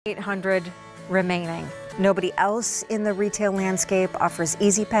800 remaining. Nobody else in the retail landscape offers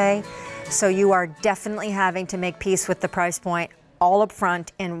easy pay, so you are definitely having to make peace with the price point all up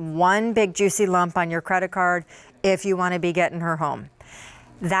front in one big juicy lump on your credit card if you want to be getting her home.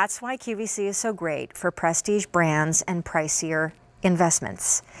 That's why QVC is so great for prestige brands and pricier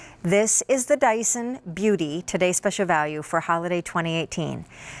investments. This is the Dyson Beauty Today Special Value for Holiday 2018.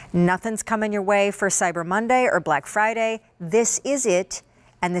 Nothing's coming your way for Cyber Monday or Black Friday. This is it.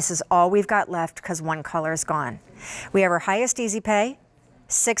 And this is all we've got left because one color is gone. We have our highest easy pay.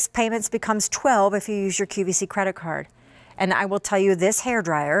 6 payments becomes 12 if you use your QVC credit card. And I will tell you, this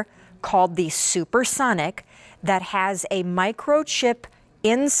hairdryer called the Supersonic that has a microchip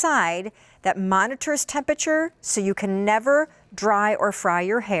inside that monitors temperature so you can never dry or fry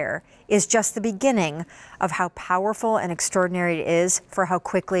your hair is just the beginning of how powerful and extraordinary it is for how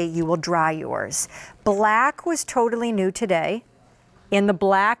quickly you will dry yours. Black was totally new today. In the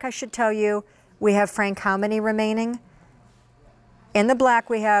black, I should tell you, we have, Frank, how many remaining? In the black,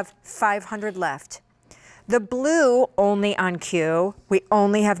 we have 500 left. The blue, only on Q, we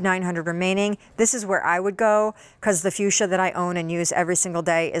only have 900 remaining. This is where I would go because the fuchsia that I own and use every single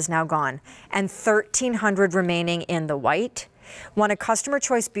day is now gone. And 1,300 remaining in the white. Won a Customer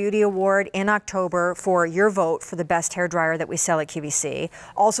Choice Beauty Award in October for your vote for the best hairdryer that we sell at QVC.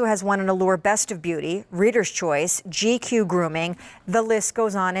 Also has won an Allure Best of Beauty, Reader's Choice, GQ Grooming. The list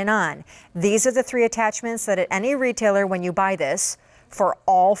goes on and on. These are the 3 attachments that at any retailer, when you buy this, for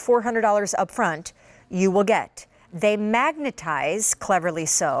all $400 up front, you will get. They magnetize, cleverly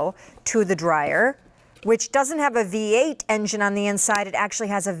so, to the dryer, which doesn't have a V8 engine on the inside. It actually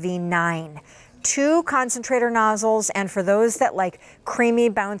has a V9. 2 concentrator nozzles, and for those that like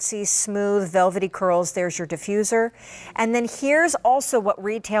creamy, bouncy, smooth, velvety curls, there's your diffuser. And then here's also what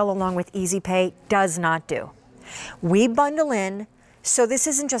retail along with Easy Pay does not do. We bundle in, so this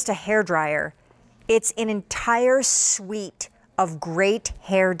isn't just a hairdryer, it's an entire suite of great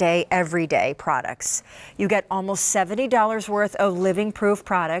hair day, everyday products. You get almost $70 worth of living proof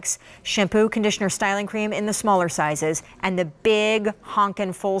products, shampoo, conditioner, styling cream in the smaller sizes, and the big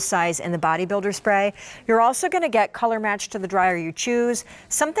honkin' full size in the bodybuilder spray. You're also gonna get color match to the dryer you choose,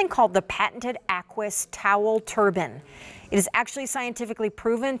 something called the patented AQUIS Towel Turban. It is actually scientifically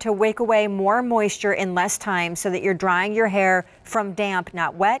proven to wake away more moisture in less time so that you're drying your hair from damp,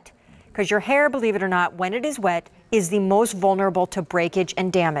 not wet, because your hair, believe it or not, when it is wet, is the most vulnerable to breakage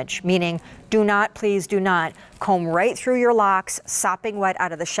and damage, meaning do not, please do not, comb right through your locks, sopping wet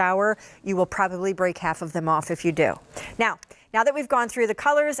out of the shower. You will probably break half of them off if you do. Now that we've gone through the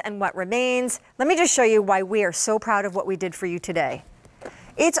colors and what remains, let me just show you why we are so proud of what we did for you today.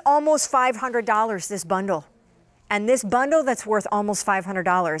 It's almost $500, this bundle. And this bundle that's worth almost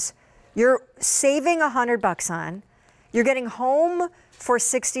 $500, you're saving $100 on. You're getting home for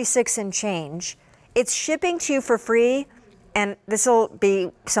 $66 and change. It's shipping to you for free, and this will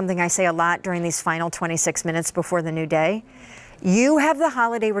be something I say a lot during these final 26 minutes before the new day. You have the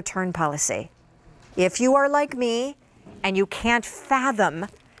holiday return policy. If you are like me and you can't fathom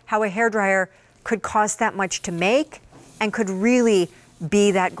how a hairdryer could cost that much to make and could really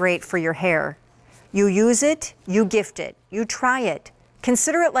be that great for your hair, you use it, you gift it, you try it.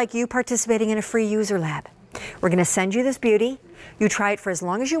 Consider it like you participating in a free user lab. We're gonna send you this beauty. You try it for as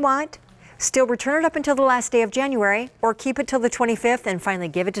long as you want. Still return it up until the last day of January, or keep it till the 25th and finally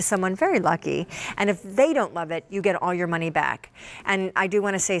give it to someone very lucky. And if they don't love it, you get all your money back. And I do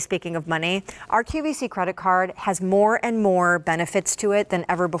want to say, speaking of money, our QVC credit card has more and more benefits to it than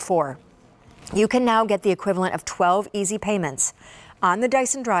ever before. You can now get the equivalent of 12 easy payments on the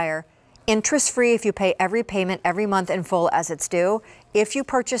Dyson dryer, interest-free if you pay every payment every month in full as it's due. If you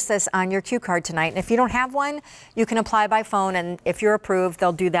purchase this on your Q card tonight, and if you don't have one, you can apply by phone, and if you're approved,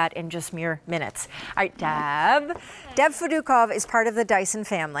 they'll do that in just mere minutes. All right, Deb. Deb Fedukov is part of the Dyson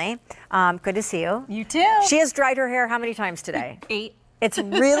family. Good to see you. You too. She has dried her hair how many times today? 8. It's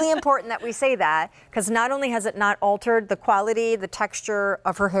really important that we say that, because not only has it not altered the quality, the texture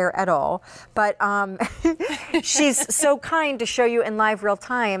of her hair at all, but she's so kind to show you in live real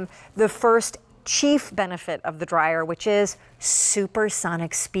time the first chief benefit of the dryer, which is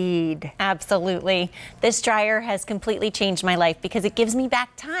supersonic speed. Absolutely. This dryer has completely changed my life because it gives me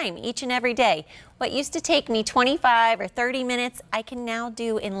back time each and every day. What used to take me 25 or 30 minutes, I can now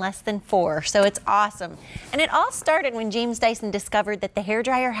do in less than 4. So it's awesome. And it all started when James Dyson discovered that the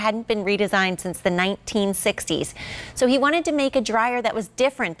hairdryer hadn't been redesigned since the 1960s. So he wanted to make a dryer that was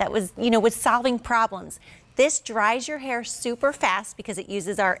different, that was, was solving problems. This dries your hair super fast because it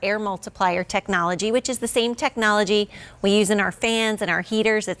uses our air multiplier technology, which is the same technology we use in our fans and our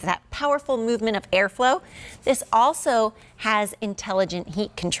heaters. It's that powerful movement of airflow. This also has intelligent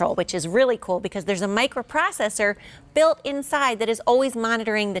heat control, which is really cool because there's a microprocessor built inside that is always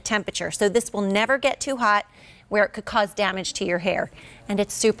monitoring the temperature. So this will never get too hot where it could cause damage to your hair. And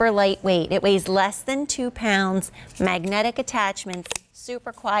it's super lightweight. It weighs less than 2 pounds, magnetic attachments,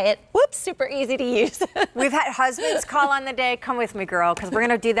 super quiet, whoops, super easy to use. We've had husbands call on the day, come with me, girl, because we're going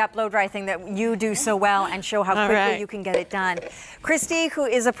to do that blow dry thing that you do so well and show how quickly you can get it done. Christy, who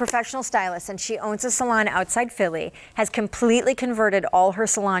is a professional stylist and she owns a salon outside Philly, has completely converted all her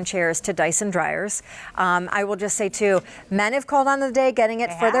salon chairs to Dyson dryers. I will just say too, men have called on the day getting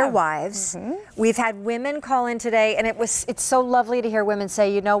it for their wives. We've had women call in today, and it's so lovely to hear women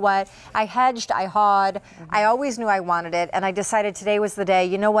say, you know what, I hedged, I hawed, I always knew I wanted it, and I decided today was the day,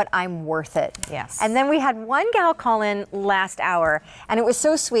 you know what, I'm worth it. Yes. And then we had one gal call in last hour, and it was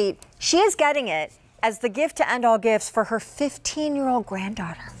so sweet. She is getting it as the gift to end all gifts for her 15-year-old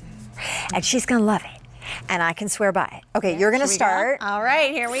granddaughter. And she's gonna love it. And I can swear by it. Okay, you're gonna start. All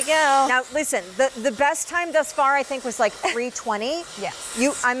right, here we go. Now listen, the best time thus far I think was like 3:20. Yes.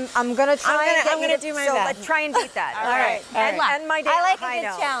 I'm gonna try. I'm gonna do my best. Let's try and beat that. All right. And my day I like high a good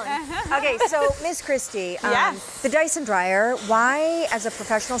note. challenge. Okay, so Miss Christy, the Dyson dryer, why, as a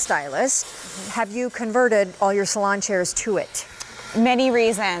professional stylist, have you converted all your salon chairs to it? Many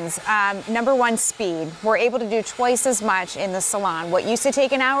reasons. Number one, speed. We're able to do twice as much in the salon. What used to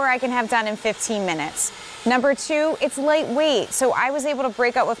take an hour, I can have done in 15 minutes. Number two, it's lightweight. So I was able to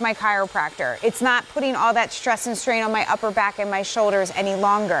break up with my chiropractor. It's not putting all that stress and strain on my upper back and my shoulders any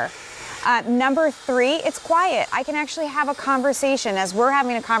longer. Number three, it's quiet. I can actually have a conversation, as we're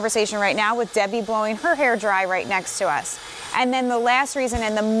having a conversation right now with Debbie blowing her hair dry right next to us. And then the last reason,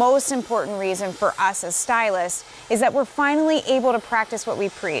 and the most important reason for us as stylists, is that we're finally able to practice what we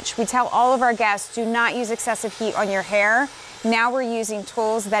preach. We tell all of our guests, do not use excessive heat on your hair. Now we're using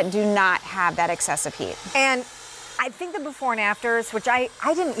tools that do not have that excessive heat. And I think the before and afters, which I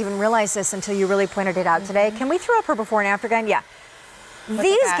didn't even realize this until you really pointed it out today. Can we throw up her before and after again? Yeah.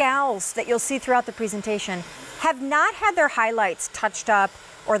 These gals that you'll see throughout the presentation have not had their highlights touched up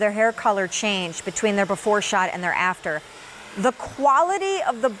or their hair color changed between their before shot and their after. The quality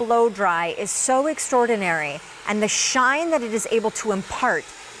of the blow dry is so extraordinary, and the shine that it is able to impart,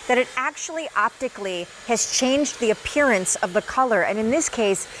 that it actually optically has changed the appearance of the color. And in this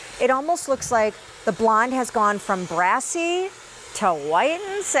case, it almost looks like the blonde has gone from brassy to white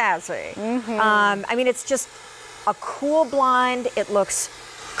and sassy. I mean, it's just a cool blonde. It looks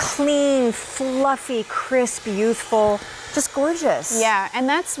clean, fluffy, crisp, youthful, just gorgeous. Yeah, and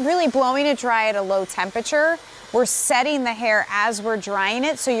that's really blowing it dry at a low temperature. We're setting the hair as we're drying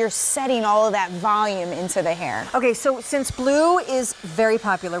it, so you're setting all of that volume into the hair. Okay, so since blue is very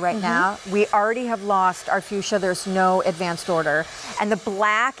popular right now, we already have lost our fuchsia. There's no advanced order. And the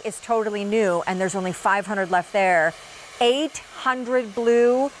black is totally new, and there's only 500 left there. 800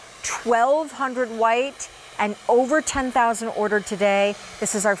 blue, 1,200 white, and over 10,000 ordered today.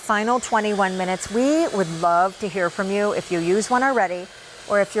 This is our final 21 minutes. We would love to hear from you if you use one already,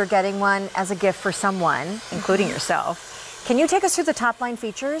 or if you're getting one as a gift for someone, including yourself. Can you take us through the top line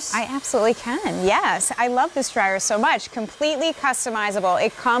features? I absolutely can, yes. I love this dryer so much. Completely customizable.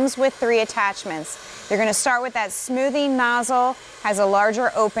 It comes with 3 attachments. You're gonna start with that smoothing nozzle, has a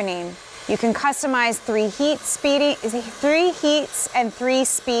larger opening. You can customize 3 heats and 3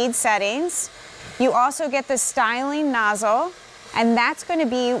 speed settings. You also get the styling nozzle, and that's going to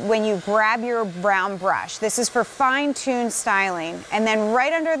be when you grab your brown brush. This is for fine-tuned styling. And then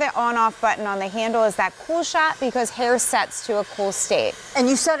right under the on-off button on the handle is that cool shot, because hair sets to a cool state. And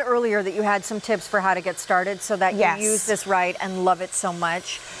you said earlier that you had some tips for how to get started so that you use this right and love it so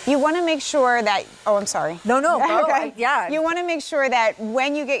much. You want to make sure that, oh, I'm sorry. No, go. Okay. Yeah. You want to make sure that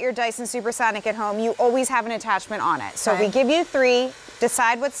when you get your Dyson Supersonic at home, you always have an attachment on it. So we give you 3,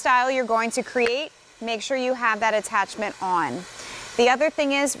 decide what style you're going to create, make sure you have that attachment on. The other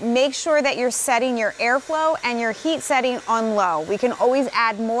thing is, make sure that you're setting your airflow and your heat setting on low. We can always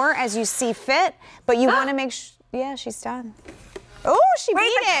add more as you see fit, but you want to make sure, yeah, she's done. Oh, she beat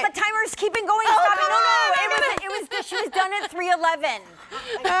it. The timer's keeping going. Oh, She was done at 3:11.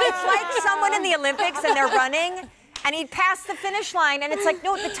 It's like someone in the Olympics and they're running and he'd pass the finish line, and it's like,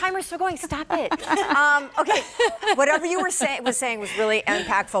 no, the timer's still going. Stop it. Okay, whatever you were saying was really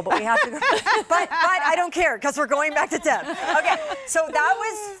impactful, but we have to go. But I don't care because we're going back to Deb. Okay, so that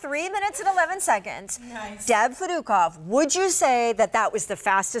was 3 minutes and 11 seconds. Nice. Deb Fedukov, would you say that that was the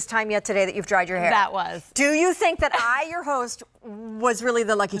fastest time yet today that you've dried your hair? That was. Do you think that I, your host, was really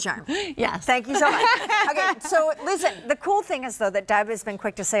the lucky charm? Yes. Thank you so much. Okay, so listen, the cool thing is, though, that Deb has been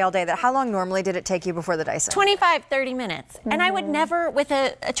quick to say all day that how long normally did it take you before the Dyson? 25, 30 minutes. And I would never, with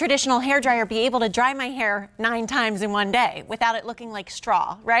a traditional hairdryer, be able to dry my hair 9 times in one day without it looking like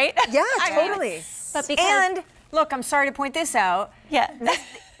straw, right? Yeah, I mean, totally. but because, and look, I'm sorry to point this out. Yeah.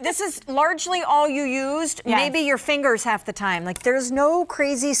 This is largely all you used. Yes. Maybe your fingers half the time. Like, there's no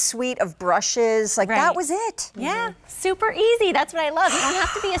crazy suite of brushes. Like, that was it. Yeah, super easy. That's what I love. You don't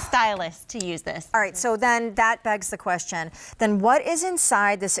have to be a stylist to use this. All right, so then that begs the question, then what is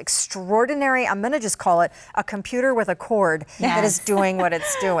inside this extraordinary, I'm going to just call it a computer with a cord that is doing what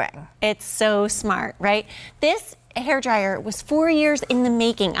it's doing? It's so smart, right? This hairdryer was 4 years in the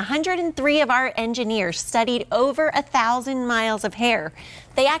making. 103 of our engineers studied over 1,000 miles of hair.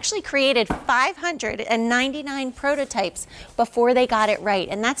 They actually created 599 prototypes before they got it right.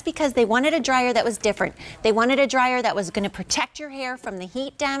 And that's because they wanted a dryer that was different. They wanted a dryer that was going to protect your hair from the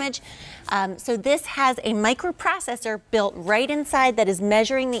heat damage. So this has a microprocessor built right inside that is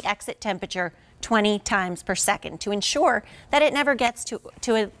measuring the exit temperature 20 times per second to ensure that it never gets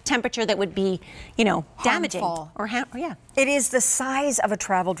to a temperature that would be, you know, damaging. Harmful. Yeah. It is the size of a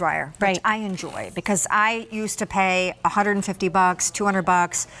travel dryer, which I enjoy because I used to pay $150,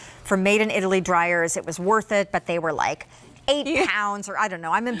 $200 for made in Italy dryers. It was worth it, but they were like 8 pounds, or I don't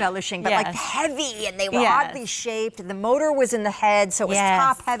know, I'm embellishing, but like heavy, and they were oddly shaped. The motor was in the head, so it was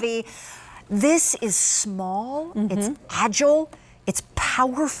top heavy. This is small, it's agile, it's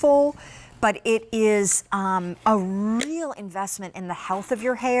powerful, but it is a real investment in the health of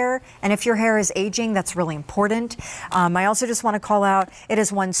your hair. And if your hair is aging, that's really important. I also just want to call out, it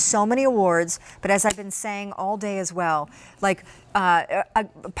has won so many awards, but as I've been saying all day as well, like a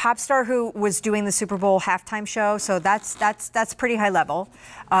pop star who was doing the Super Bowl halftime show, so that's pretty high level.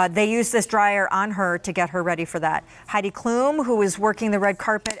 They used this dryer on her to get her ready for that. Heidi Klum, who was working the red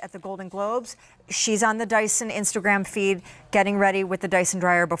carpet at the Golden Globes, she's on the Dyson Instagram feed getting ready with the Dyson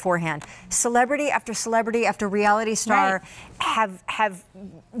dryer beforehand. Celebrity after reality star have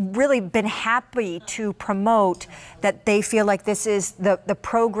really been happy to promote that they feel like this is the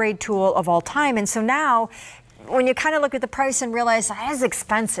pro grade tool of all time. And so now, when you kind of look at the price and realize that is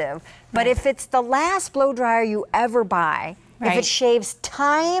expensive, but if it's the last blow dryer you ever buy, if it shaves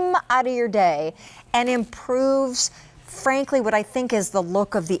time out of your day and improves, frankly, what I think is the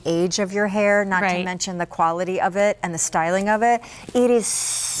look of the age of your hair, not to mention the quality of it and the styling of it, it is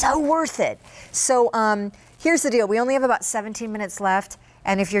so worth it. So here's the deal. We only have about 17 minutes left.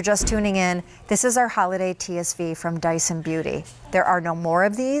 And if you're just tuning in, this is our holiday TSV from Dyson Beauty. There are no more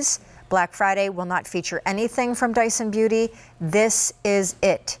of these. Black Friday will not feature anything from Dyson Beauty. This is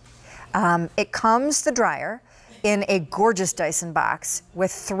it. It comes, the dryer, in a gorgeous Dyson box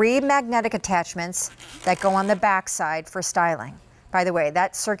with 3 magnetic attachments that go on the back side for styling. By the way,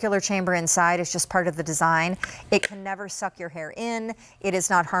 that circular chamber inside is just part of the design. It can never suck your hair in. It is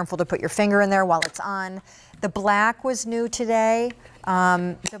not harmful to put your finger in there while it's on. The black was new today.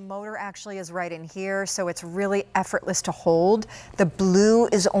 The motor actually is right in here, so it's really effortless to hold. The blue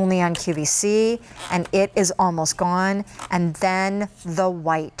is only on QVC, and it is almost gone. And then the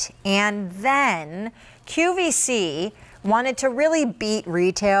white. And then QVC wanted to really beat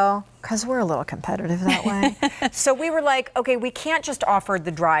retail, because we're a little competitive that way. So we were like, okay, we can't just offer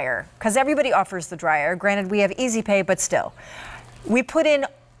the dryer, because everybody offers the dryer. Granted, we have Easy Pay, but still. We put in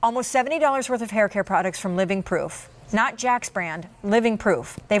almost $70 worth of hair care products from Living Proof. Not Jack's brand, Living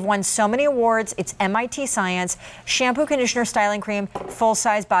Proof. They've won so many awards. It's MIT science, shampoo, conditioner, styling cream,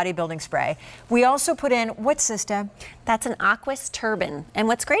 full-size bodybuilding spray. We also put in, what's this, Deb? That's an AQUIS Turban. And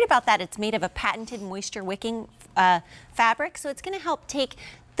what's great about that, it's made of a patented moisture wicking fabric, so it's going to help take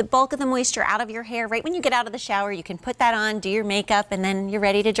the bulk of the moisture out of your hair. Right when you get out of the shower, you can put that on, do your makeup, and then you're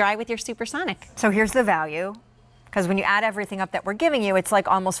ready to dry with your Supersonic. So here's the value, because when you add everything up that we're giving you, it's like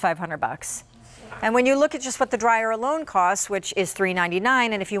almost $500. And when you look at just what the dryer alone costs, which is $3.99,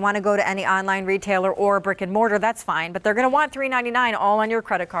 and if you want to go to any online retailer or brick and mortar, that's fine, but they're going to want $3.99 all on your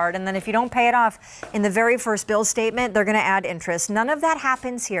credit card, and then if you don't pay it off in the very first bill statement, they're going to add interest. None of that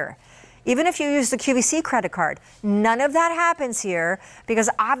happens here. Even if you use the QVC credit card, none of that happens here, because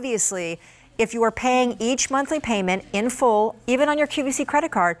obviously if you are paying each monthly payment in full, even on your QVC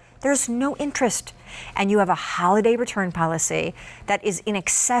credit card, there's no interest. And you have a holiday return policy that is in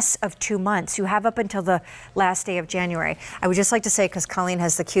excess of 2 months. You have up until the last day of January. I would just like to say, because Colleen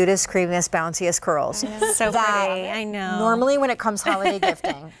has the cutest, creamiest, bounciest curls. So pretty, I know. Normally when it comes holiday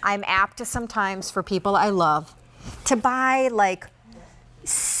gifting, I'm apt to sometimes, for people I love, to buy like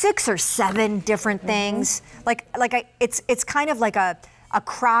 6 or 7 different things. It's kind of like a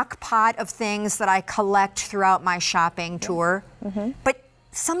crock pot of things that I collect throughout my shopping tour. But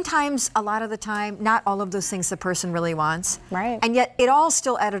sometimes, a lot of the time, not all of those things the person really wants. Right. And yet it all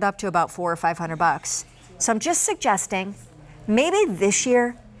still added up to about $400 or $500. So I'm just suggesting, maybe this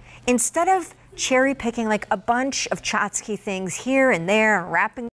year, instead of cherry picking like a bunch of tchotchke things here and there and wrapping